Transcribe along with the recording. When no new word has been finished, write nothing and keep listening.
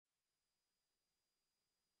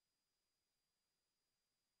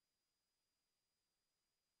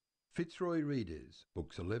Fitzroy Readers,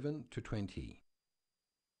 Books 11 to 20.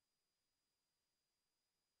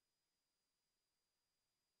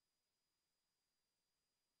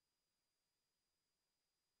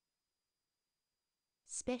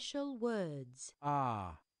 Special words.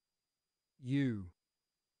 Are, you,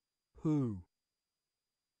 who.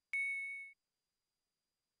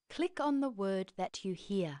 Click on the word that you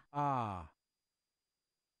hear. Are,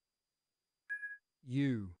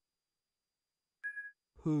 you,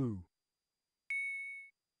 who.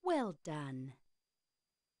 Well done.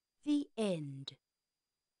 The end.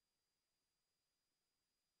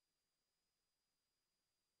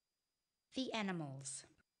 The animals.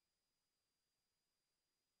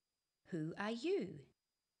 Who are you?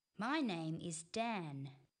 My name is Dan,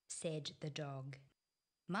 said the dog.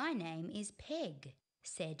 My name is Peg,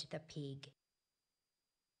 said the pig.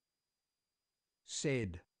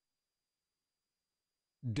 Said.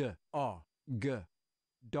 D-O-G,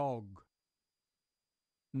 dog.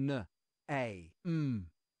 N-A-M,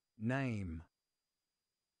 name.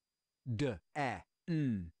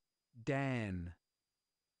 D-A-N, Dan.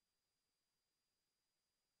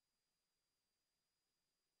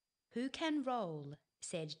 Who can roll?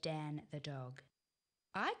 Said Dan the dog.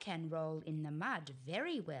 I can roll in the mud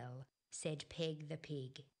very well, said Peg the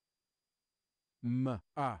pig.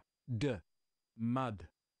 M-A-D, mud.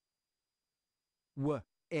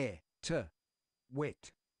 W-E-T,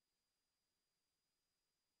 wet.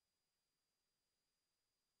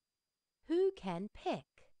 Who can peck?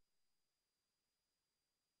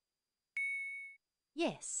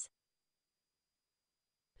 Yes.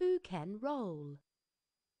 Who can roll?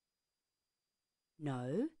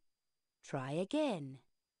 No. Try again.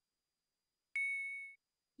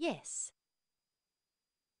 Yes.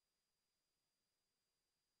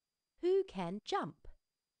 Who can jump?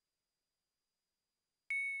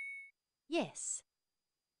 Yes.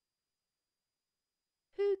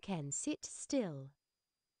 Who can sit still?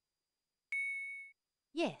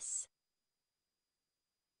 Yes.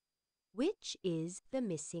 Which is the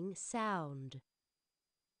missing sound?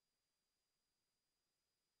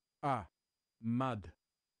 Mud.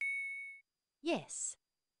 Yes.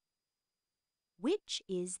 Which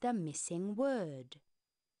is the missing word?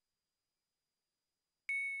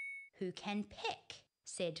 Who can peck?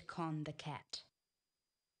 Said Con the cat.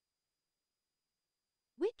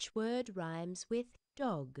 Which word rhymes with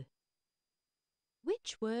dog?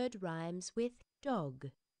 Which word rhymes with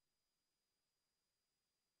dog?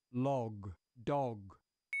 Log, dog.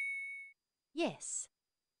 Yes.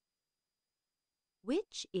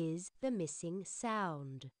 Which is the missing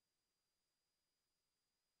sound?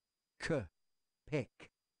 K,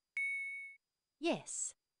 peck.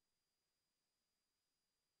 Yes.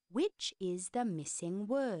 Which is the missing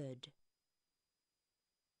word?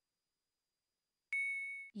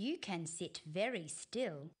 You can sit very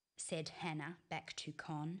still, said Hannah back to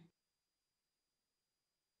Con.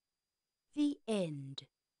 The end.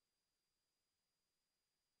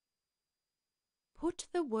 Put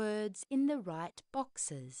the words in the right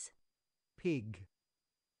boxes. Pig.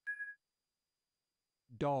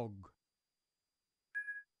 Dog.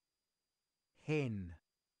 Hen.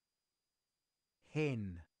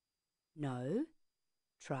 Hen. No.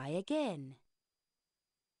 Try again.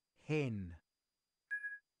 Hen.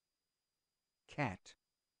 Cat.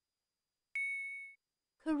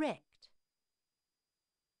 Correct.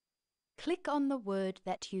 Click on the word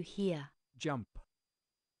that you hear. Jump.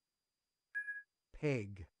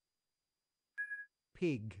 Peg.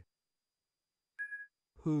 Pig.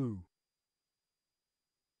 Who.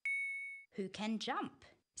 Who can jump?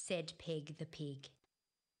 Said Peg the pig.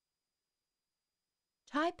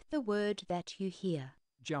 Type the word that you hear.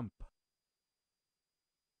 Jump.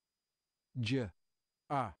 J.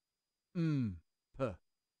 A. M. P.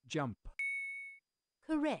 Jump.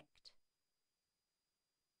 Correct.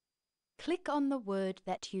 Click on the word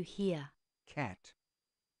that you hear. Cat.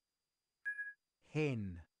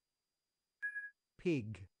 Hen.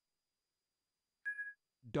 Pig.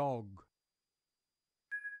 Dog.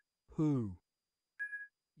 Who.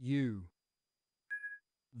 You.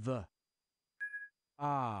 The.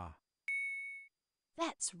 Are.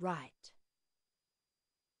 That's right.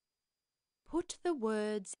 Put the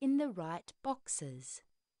words in the right boxes.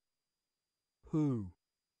 Who.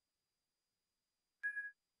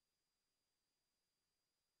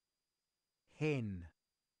 Hen.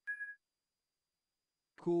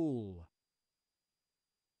 Cool.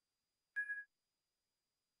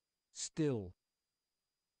 Still.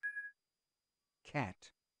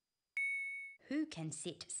 Cat. Who can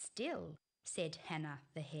sit still? Said Hannah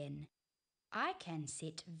the hen. I can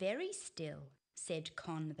sit very still, said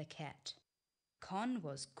Con the cat. Con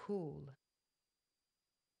was cool.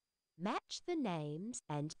 Match the names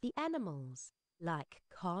and the animals, like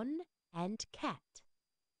con and cat.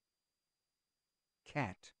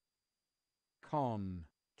 Cat. Con,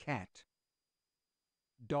 cat.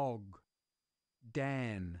 Dog.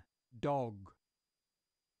 Dan, dog.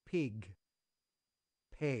 Pig.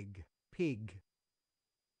 Peg, pig.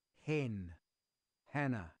 Hen.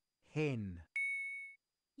 Hannah, hen.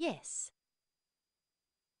 Yes.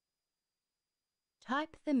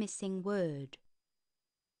 Type the missing word.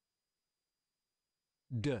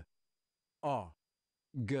 D. A.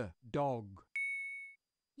 G. Dog.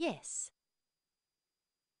 Yes.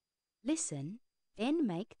 Listen, then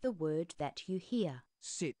make the word that you hear.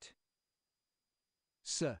 Sit.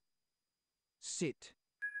 S. Sit.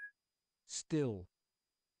 Still.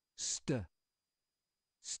 St.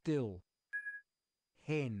 Still.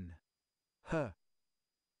 Hen. H.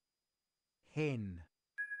 Hen.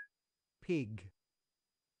 Pig.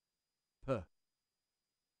 P.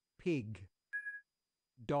 Pig.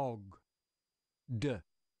 Dog. D.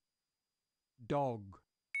 Dog.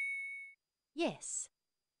 Yes.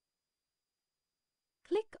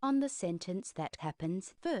 Click on the sentence that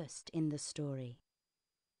happens first in the story.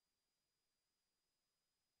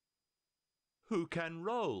 "Who can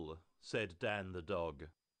roll?" said Dan the dog.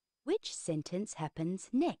 Which sentence happens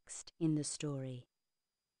next in the story?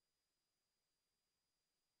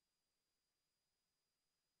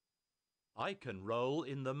 "I can roll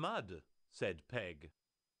in the mud," said Peg.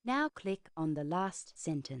 Now click on the last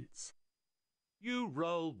sentence. "You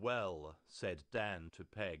roll well," said Dan to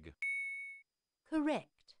Peg.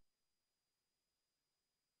 Correct.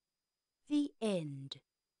 The end.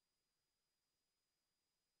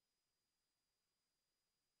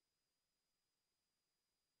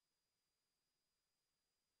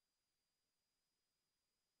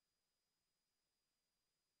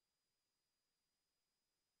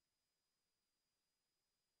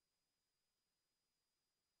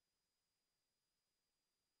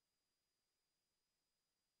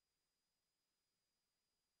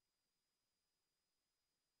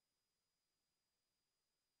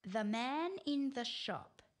 The man in the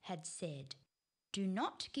shop had said, "Do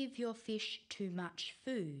not give your fish too much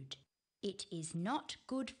food. It is not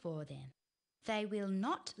good for them. They will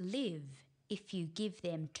not live if you give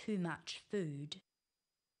them too much food."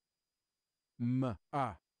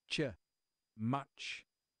 Much.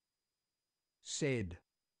 Said.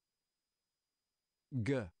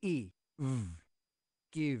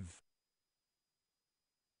 Give.